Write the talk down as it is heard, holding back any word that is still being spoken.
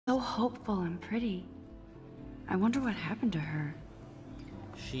So hopeful and pretty. I wonder what happened to her.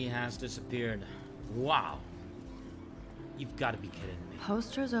 She has disappeared. Wow. You've got to be kidding me.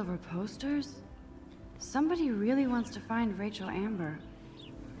 Posters over posters? Somebody really wants to find Rachel Amber.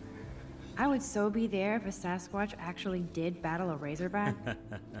 I would so be there if a Sasquatch actually did battle a Razorback.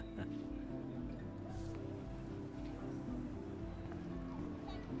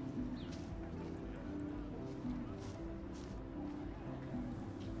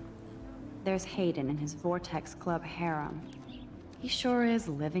 There's Hayden and his Vortex Club harem. He sure is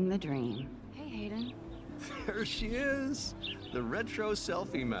living the dream. Hey, Hayden. There she is, the retro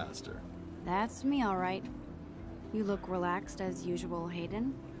selfie master. That's me, all right. You look relaxed as usual,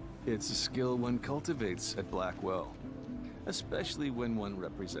 Hayden. It's a skill one cultivates at Blackwell, especially when one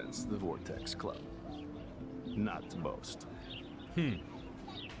represents the Vortex Club. Not to boast.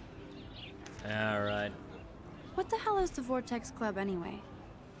 Alright. What the hell is the Vortex Club anyway?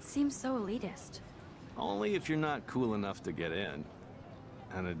 It seems so elitist. Only if you're not cool enough to get in.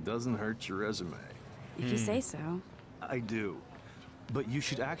 And it doesn't hurt your resume. If you say so. I do. But you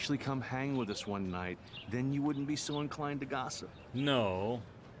should actually come hang with us one night, then you wouldn't be so inclined to gossip. No.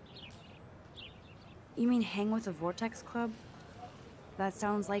 You mean hang with the Vortex Club? That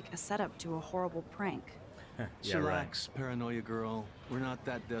sounds like a setup to a horrible prank. Yeah, Relax, paranoia girl. We're not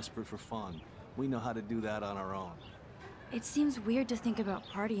that desperate for fun. We know how to do that on our own. It seems weird to think about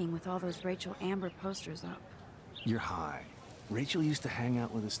partying with all those Rachel Amber posters up. You're high. Rachel used to hang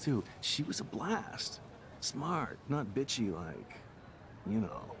out with us too. She was a blast. Smart, not bitchy like, you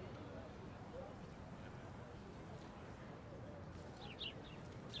know.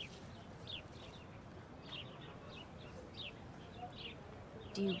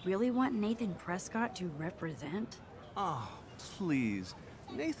 Do you really want Nathan Prescott to represent? Oh, please.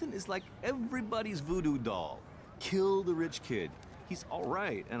 Nathan is like everybody's voodoo doll. Kill the rich kid. He's all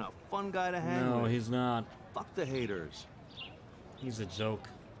right and a fun guy to hang with. No, he's not. Fuck the haters. He's a joke.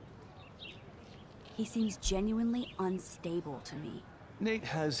 He seems genuinely unstable to me. Nate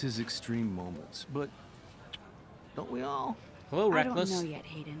has his extreme moments, but don't we all? Hello, Reckless. I don't know yet,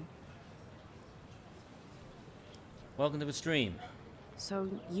 Hayden. Welcome to the stream. So,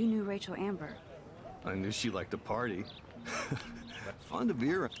 you knew Rachel Amber? I knew she liked to party. Fun to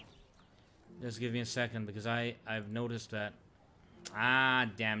be around. Just give me a second because I've noticed that. Ah,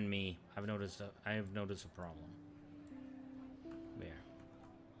 damn me! I've noticed a problem. There.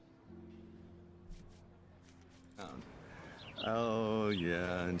 Oh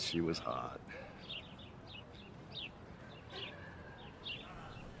yeah, and she was hot.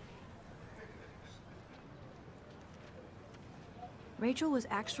 Rachel was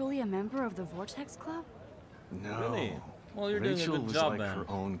actually a member of the Vortex Club? No. Really? Well, you're Rachel doing a good was job like then. her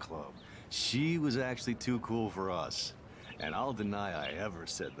own club. She was actually too cool for us. And I'll deny I ever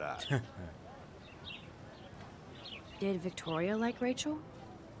said that. Did Victoria like Rachel?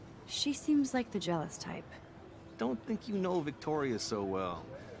 She seems like the jealous type. Don't think you know Victoria so well.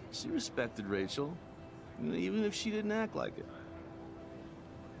 She respected Rachel, even if she didn't act like it.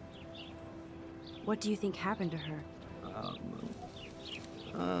 What do you think happened to her?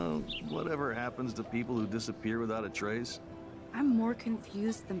 Whatever happens to people who disappear without a trace. I'm more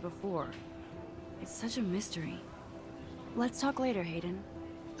confused than before. It's such a mystery. Let's talk later, Hayden.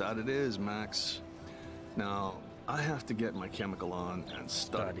 That it is, Max. Now, I have to get my chemical on and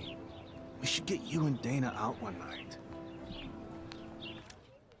study. We should get you and Dana out one night.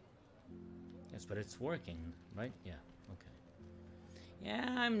 Yes, but it's working, right? Yeah, okay. Yeah,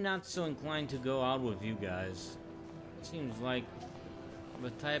 I'm not so inclined to go out with you guys. It seems like the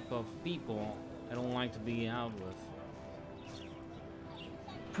type of people I don't like to be out with.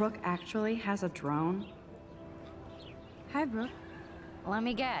 Brooke actually has a drone? Hi, Brooke. Let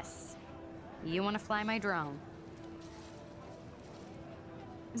me guess. You want to fly my drone?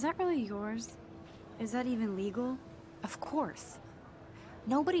 Is that really yours? Is that even legal? Of course.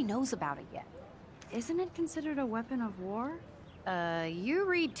 Nobody knows about it yet. Isn't it considered a weapon of war? You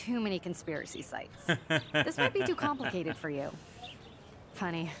read too many conspiracy sites. This might be too complicated for you.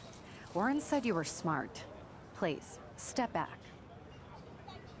 Funny. Warren said you were smart. Please, step back.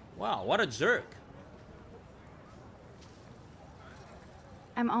 Wow, what a jerk.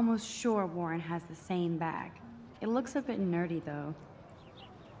 I'm almost sure Warren has the same bag. It looks a bit nerdy, though.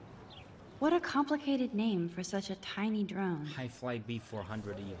 What a complicated name for such a tiny drone. High Flight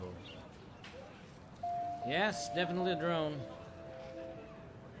B400 Evo. Yes, definitely a drone.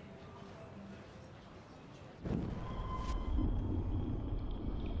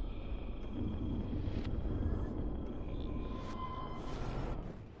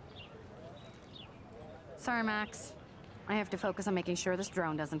 Sorry, Max. I have to focus on making sure this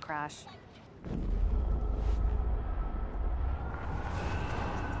drone doesn't crash.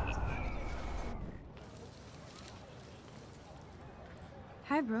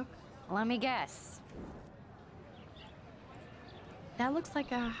 Hi, Brooke. Let me guess. That looks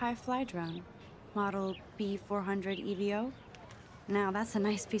like a high-fly drone. Model B400 EVO. Now, that's a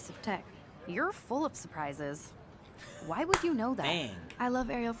nice piece of tech. You're full of surprises. Why would you know that? Dang. I love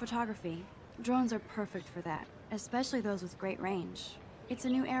aerial photography. Drones are perfect for that, especially those with great range. It's a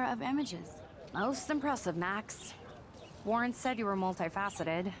new era of images. Most impressive, Max. Warren said you were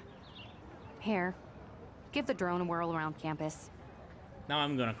multifaceted. Here, give the drone a whirl around campus. Now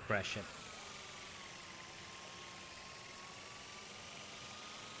I'm gonna crash it.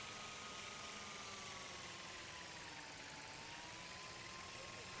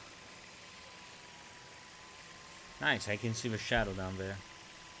 Nice, I can see the shadow down there.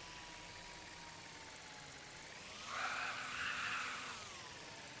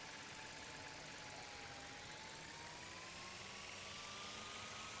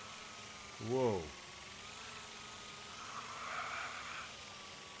 Whoa.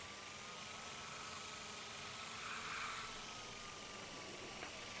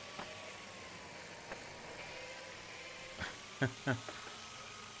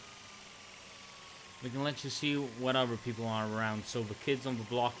 We can let you see what other people are around. So the kids on the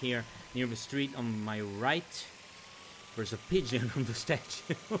block here, near the street on my right. There's a pigeon on the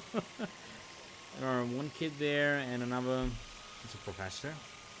statue. There are one kid there and another. It's a professor.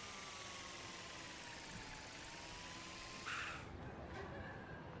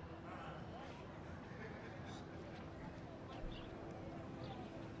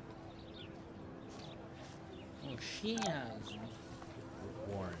 Oh, she has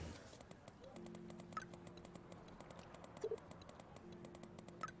Warren.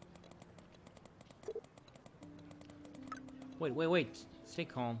 Wait. Stay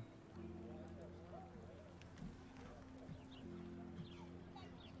calm.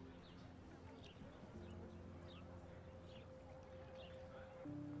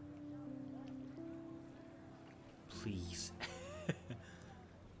 Please.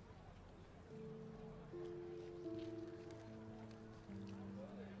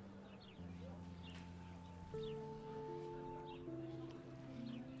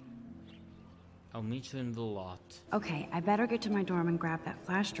 I'll meet you in the lot. Okay, I better get to my dorm and grab that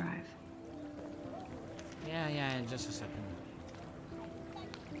flash drive. Yeah, in just a second.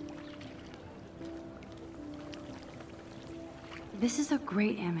 This is a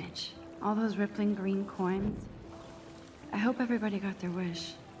great image. All those rippling green coins. I hope everybody got their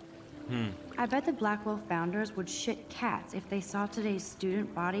wish. I bet the Blackwell founders would shit cats if they saw today's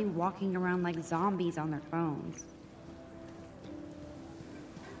student body walking around like zombies on their phones.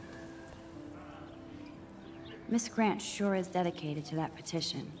 Miss Grant sure is dedicated to that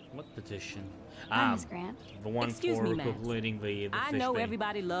petition. What petition? Hi, Miss Grant. The one Excuse for me, Max. completing the I fish know bait.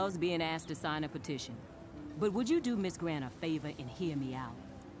 everybody loves being asked to sign a petition. But would you do Miss Grant a favor and hear me out?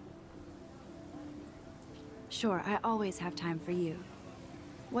 Sure, I always have time for you.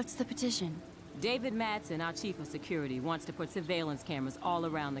 What's the petition? David Madsen, our chief of security, wants to put surveillance cameras all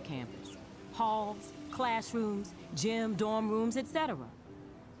around the campus. Halls, classrooms, gym, dorm rooms, etc.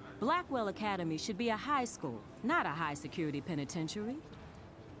 Blackwell Academy should be a high school, not a high-security penitentiary.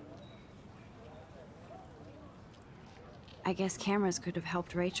 I guess cameras could have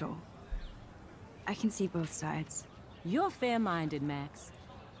helped Rachel. I can see both sides. You're fair-minded, Max.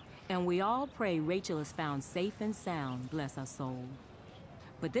 And we all pray Rachel is found safe and sound, bless her soul.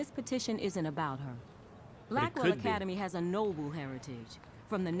 But this petition isn't about her. Blackwell could be. Academy has a noble heritage.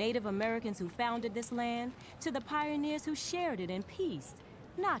 From the Native Americans who founded this land, to the pioneers who shared it in peace,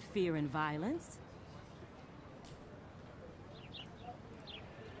 not fear and violence.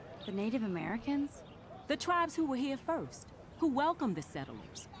 The Native Americans? The tribes who were here first, who welcomed the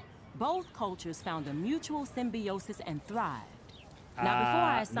settlers. Both cultures found a mutual symbiosis and thrived. Now, before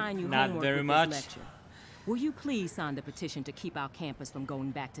I assign you not homework very with much. this lecture, will you please sign the petition to keep our campus from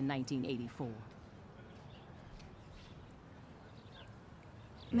going back to 1984?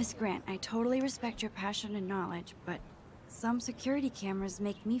 Miss Grant, I totally respect your passion and knowledge, but some security cameras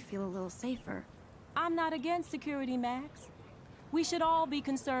make me feel a little safer. I'm not against security, Max. We should all be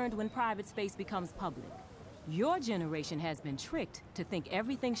concerned when private space becomes public. Your generation has been tricked to think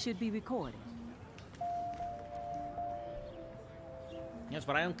everything should be recorded. Yes,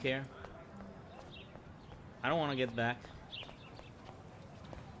 but I don't care. I don't want to get back.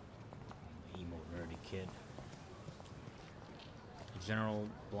 Emo nerdy kid. General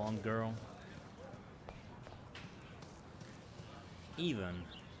blonde girl. Even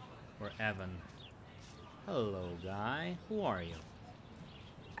or Evan. Hello, guy. Who are you?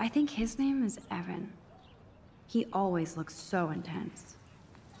 I think his name is Evan. He always looks so intense.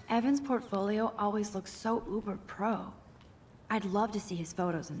 Evan's portfolio always looks so uber pro. I'd love to see his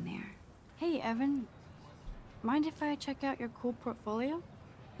photos in there. Hey, Evan. Mind if I check out your cool portfolio?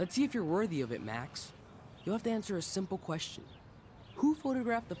 Let's see if you're worthy of it, Max. You'll have to answer a simple question. Who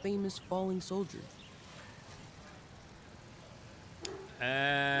photographed the famous falling soldier?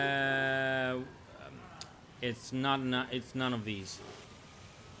 It's none of these.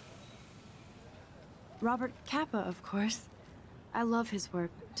 Robert Capa, of course. I love his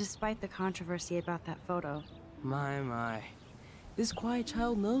work, despite the controversy about that photo. My. This quiet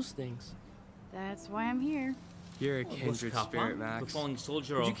child knows things. That's why I'm here. You're a Was kindred Kappa spirit, Max. the falling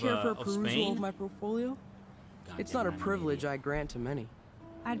soldier Would you of, care for a of perusal Spain? of my portfolio? It's Goddamn not a privilege idiot. I grant to many.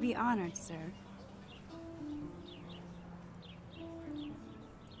 I'd be honored, sir.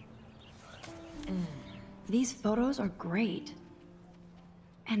 These photos are great.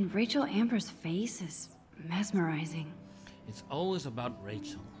 And Rachel Amber's face is mesmerizing. It's always about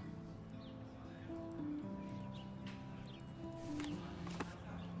Rachel.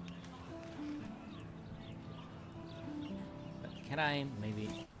 But can I maybe...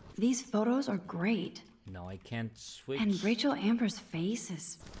 These photos are great. No, I can't switch. And Rachel Amber's face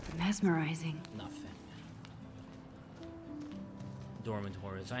is mesmerizing. Nothing.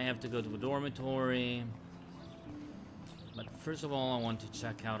 Dormitories. I have to go to a dormitory. But first of all, I want to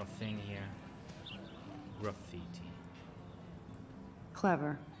check out a thing here. Graffiti.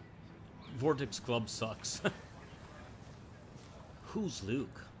 Clever. Vortex Club sucks. Who's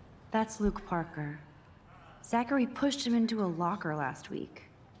Luke? That's Luke Parker. Zachary pushed him into a locker last week.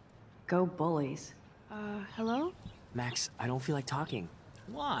 Go bullies. Hello? Max, I don't feel like talking.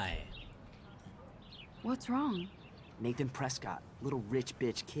 Why? What's wrong? Nathan Prescott, little rich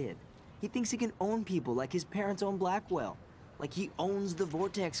bitch kid. He thinks he can own people like his parents own Blackwell. Like he owns the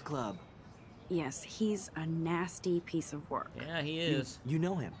Vortex Club. Yes, he's a nasty piece of work. Yeah, he is. You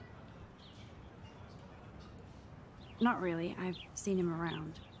know him. Not really. I've seen him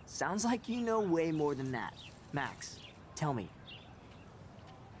around. Sounds like you know way more than that. Max, tell me.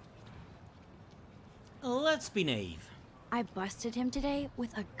 Let's be naive. I busted him today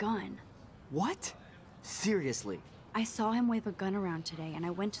with a gun. What? Seriously? I saw him wave a gun around today, and I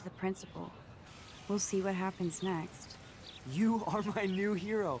went to the principal. We'll see what happens next. You are my new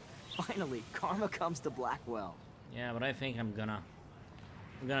hero. Finally, karma comes to Blackwell. Yeah, but I think I'm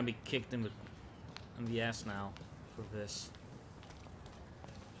gonna be kicked in the ass now for this.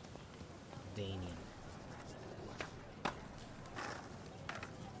 Daniel.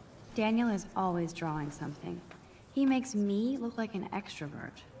 Daniel is always drawing something. He makes me look like an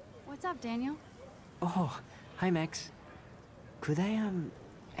extrovert. What's up, Daniel? Oh, hi Max. Could I,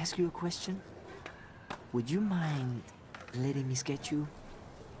 ask you a question? Would you mind letting me sketch you?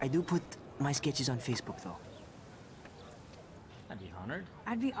 I do put my sketches on Facebook, though. I'd be honored.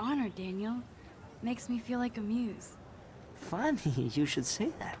 I'd be honored, Daniel. Makes me feel like a muse. Funny, you should say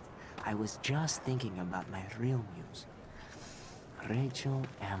that. I was just thinking about my real muse. Rachel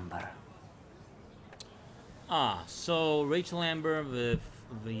Amber. Ah, so Rachel Amber with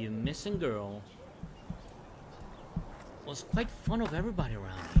the missing girl was quite fun of everybody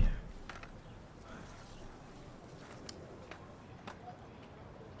around here.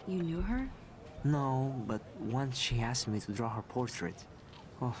 You knew her? No, but once she asked me to draw her portrait.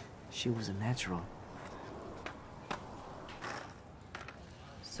 Oh, she was a natural.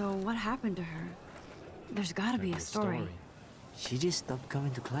 So what happened to her? There's gotta be a story. She just stopped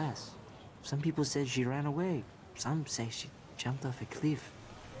coming to class. Some people said she ran away. Some say she jumped off a cliff.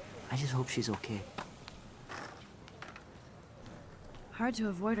 I just hope she's okay. Hard to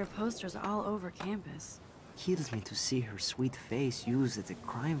avoid her posters all over campus. Kills me to see her sweet face used as a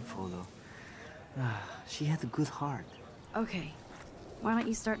crime photo. She had a good heart. Okay, why don't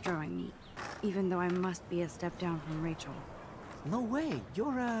you start drawing me? Even though I must be a step down from Rachel. No way,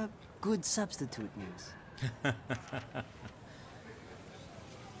 you're a good substitute, Muse.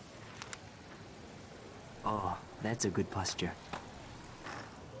 Oh, that's a good posture.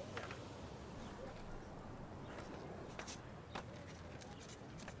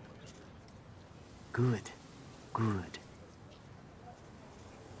 Good, good.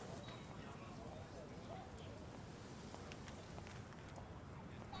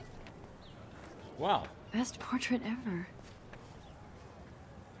 Wow. Best portrait ever.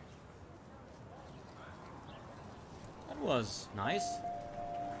 That was nice.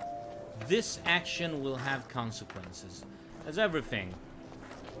 This action will have consequences. As everything.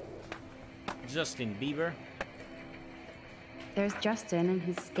 Justin Bieber. There's Justin and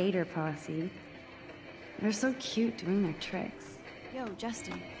his skater posse. They're so cute doing their tricks. Yo,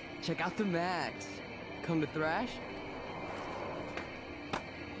 Justin. Check out the Max. Come to thrash?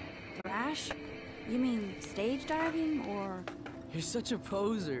 Thrash? You mean stage diving, or...? You're such a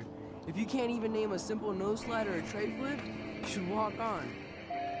poser. If you can't even name a simple nose slide or a tray flip, you should walk on.